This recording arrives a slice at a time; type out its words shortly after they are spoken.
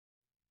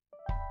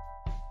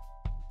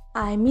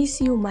I miss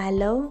you, my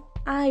love.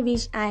 I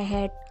wish I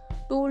had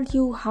told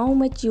you how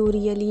much you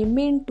really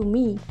meant to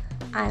me.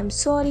 I am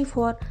sorry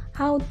for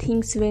how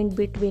things went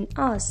between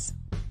us.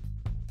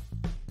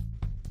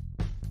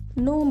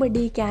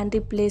 Nobody can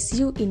replace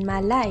you in my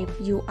life.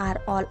 You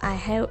are all I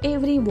have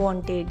ever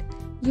wanted.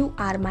 You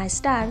are my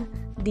star.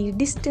 The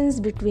distance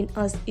between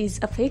us is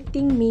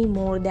affecting me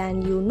more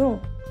than you know.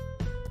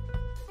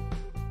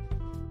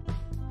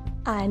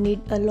 I need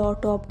a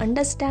lot of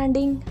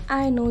understanding.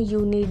 I know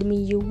you need me,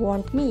 you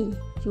want me.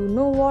 You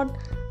know what?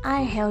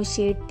 I have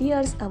shed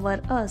tears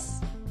over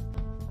us.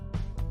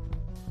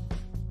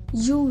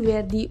 You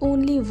were the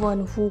only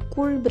one who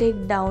could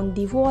break down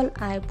the wall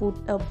I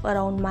put up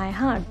around my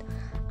heart.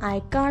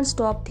 I can't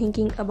stop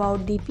thinking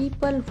about the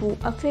people who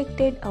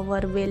affected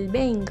our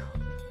well-being.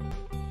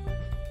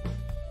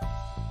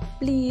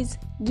 Please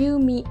give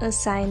me a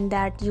sign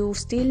that you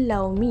still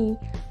love me.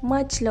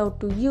 Much love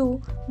to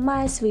you,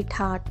 my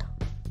sweetheart.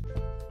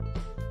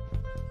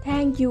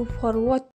 Thank you for watching.